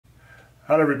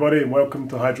Hello everybody and welcome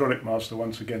to Hydraulic Master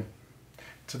once again.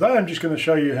 Today I'm just going to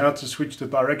show you how to switch the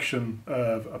direction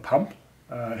of a pump.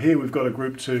 Here we've got a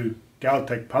Group 2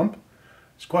 Galtech pump.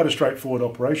 It's quite a straightforward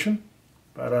operation,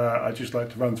 but I'd just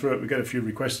like to run through it. We get a few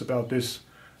requests about this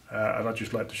and I'd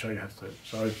just like to show you how to do it.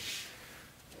 So,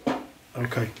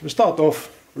 okay, we'll start off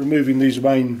removing these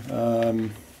main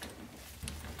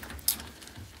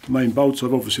bolts.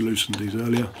 I've obviously loosened these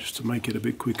earlier just to make it a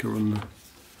bit quicker on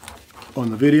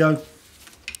the video.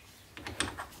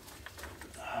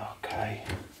 Okay,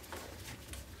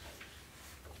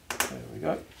 there we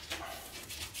go.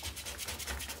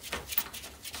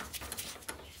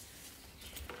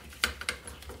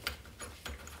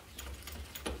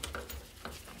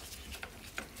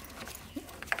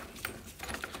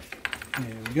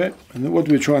 There we go. And then what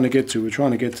we're trying to get to, we're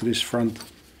trying to get to this front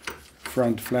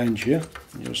flange here.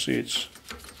 You'll see it's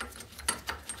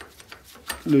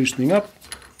loosening up.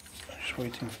 Just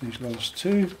waiting for these last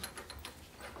two.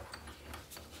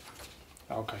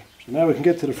 Okay, so now we can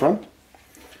get to the front.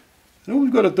 And all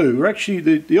we've got to do, we're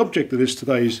actually, the object of this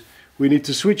today is we need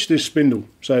to switch this spindle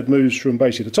so it moves from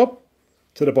basically the top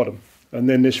to the bottom. And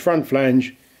then this front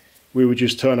flange, we would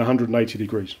just turn 180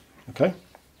 degrees. Okay.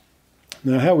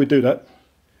 Now how we do that,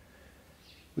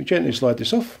 we gently slide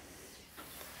this off.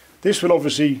 This will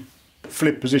obviously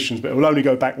flip positions, but it will only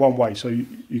go back one way, so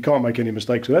you can't make any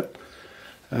mistakes with that.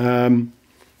 And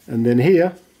then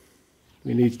here,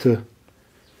 we need to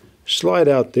slide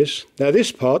out this. Now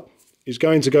this part is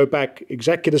going to go back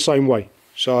exactly the same way.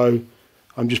 So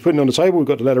I'm just putting it on the table, we've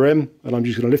got the letter M, and I'm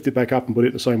just going to lift it back up and put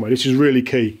it the same way. This is really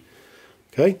key.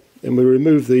 Okay, then we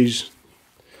remove these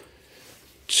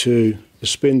to the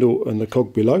spindle and the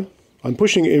cog below. I'm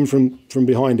pushing it in from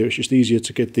behind here, it's just easier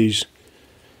to get these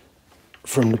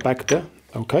from the back there.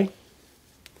 Okay,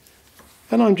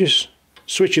 and I'm just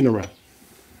switching around.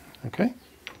 Okay,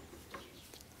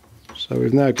 so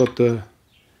we've now got the,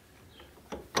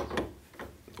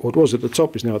 what was at the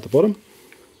top is now at the bottom,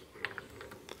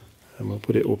 and we'll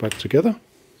put it all back together.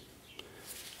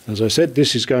 As I said,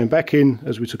 this is going back in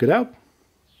as we took it out.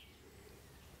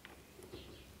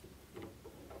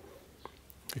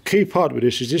 The key part with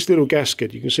this is this little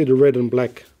gasket. You can see the red and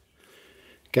black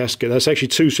gasket. That's actually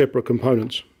two separate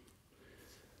components.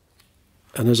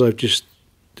 And as I've just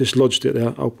dislodged it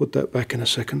out, I'll put that back in a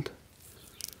second.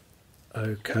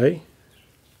 Okay.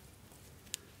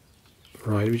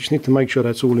 Right, we just need to make sure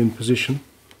that's all in position.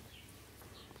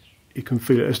 You can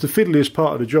feel it. It's the fiddliest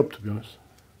part of the job, to be honest.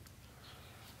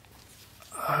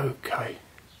 Okay.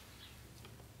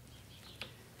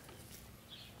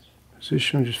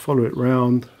 Position, just follow it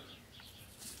round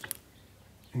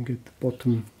and get the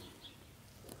bottom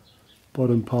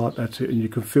part, that's it, and you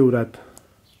can feel that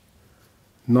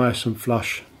nice and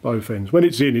flush both ends. When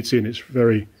it's in, it's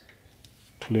very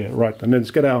clear. Right, and then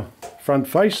let's get our front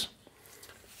face.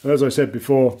 And as I said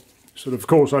before, sort of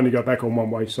course only go back on one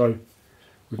way, so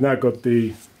we've now got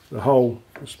the hole,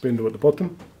 the spindle at the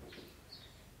bottom.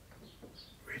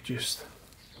 We just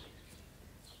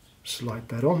slide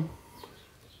that on.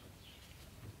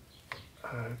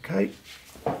 Okay,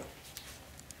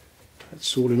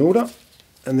 that's all in order,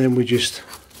 and then we just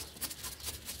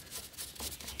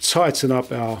tighten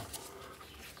up our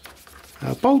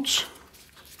bolts,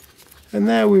 and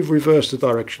now we've reversed the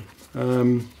direction.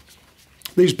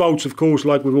 These bolts, of course,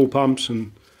 like with all pumps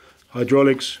and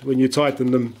hydraulics, when you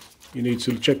tighten them, you need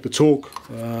to check the torque,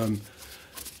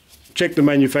 check the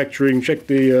manufacturing, check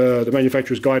the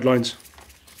manufacturer's guidelines.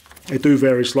 They do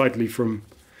vary slightly from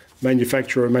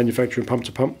manufacturer and manufacturing pump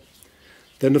to pump.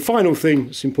 Then the final thing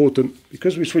that's important,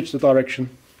 because we switched the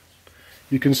direction,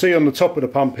 you can see on the top of the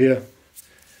pump here,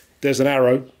 there's an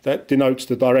arrow that denotes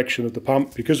the direction of the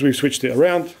pump. Because we've switched it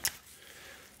around,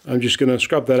 I'm just going to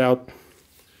scrub that out,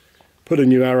 put a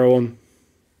new arrow on.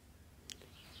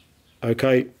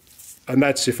 Okay, and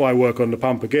that's if I work on the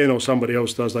pump again or somebody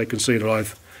else does, they can see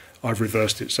that I've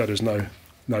reversed it, so there's no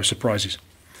surprises.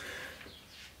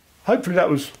 Hopefully that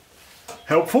was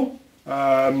helpful.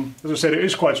 As I said, it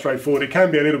is quite straightforward. It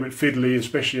can be a little bit fiddly,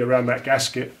 especially around that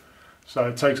gasket, so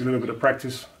it takes a little bit of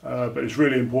practice, but it's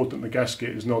really important the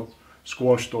gasket is not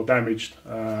squashed or damaged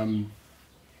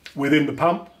within the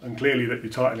pump, and clearly that you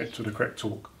tighten it to the correct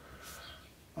torque.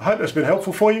 I hope that's been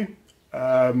helpful for you.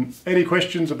 Any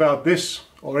questions about this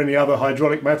or any other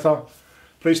hydraulic matter,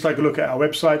 please take a look at our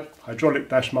website,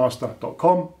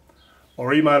 hydraulic-master.com,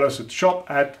 or email us at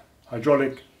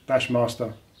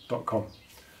shop@hydraulic-master.com.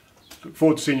 Look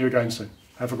forward to seeing you again soon.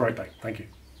 Have a great day. Thank you.